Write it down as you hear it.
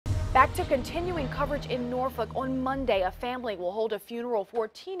Back to continuing coverage in Norfolk. On Monday, a family will hold a funeral for a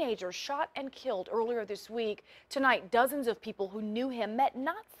teenager shot and killed earlier this week. Tonight, dozens of people who knew him met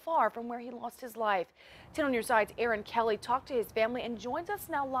not far from where he lost his life. 10 on your side's Erin Kelly talked to his family and joins us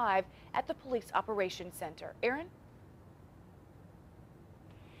now live at the Police Operations Center. Erin?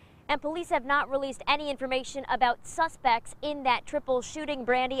 And police have not released any information about suspects in that triple shooting,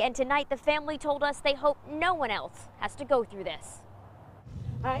 Brandy. And tonight, the family told us they hope no one else has to go through this.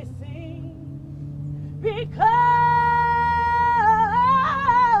 I sing because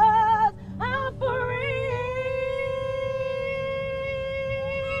I'm free.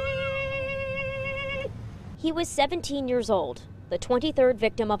 He was 17 years old, the 23rd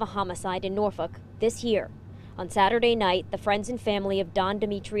victim of a homicide in Norfolk this year. On Saturday night, the friends and family of Don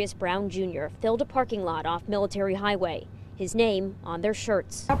Demetrius Brown Jr. filled a parking lot off Military Highway, his name on their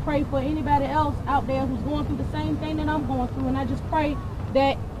shirts. I pray for anybody else out there who's going through the same thing that I'm going through, and I just pray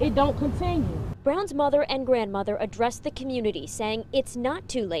that it don't continue. Brown's mother and grandmother addressed the community, saying it's not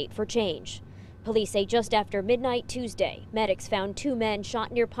too late for change. Police say just after midnight Tuesday, medics found two men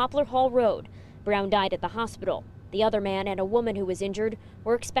shot near Poplar Hall Road. Brown died at the hospital. The other man and a woman who was injured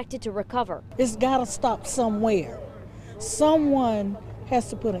were expected to recover. It's got to stop somewhere. Someone has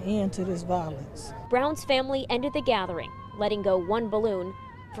to put an end to this violence. Brown's family ended the gathering, letting go one balloon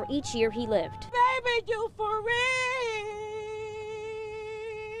for each year he lived. Baby, you for real.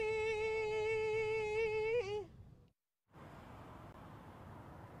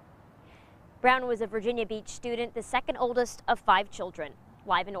 Brown was a Virginia Beach student, the second oldest of 5 children.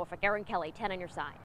 Live in Norfolk, Erin Kelly, 10 on your side.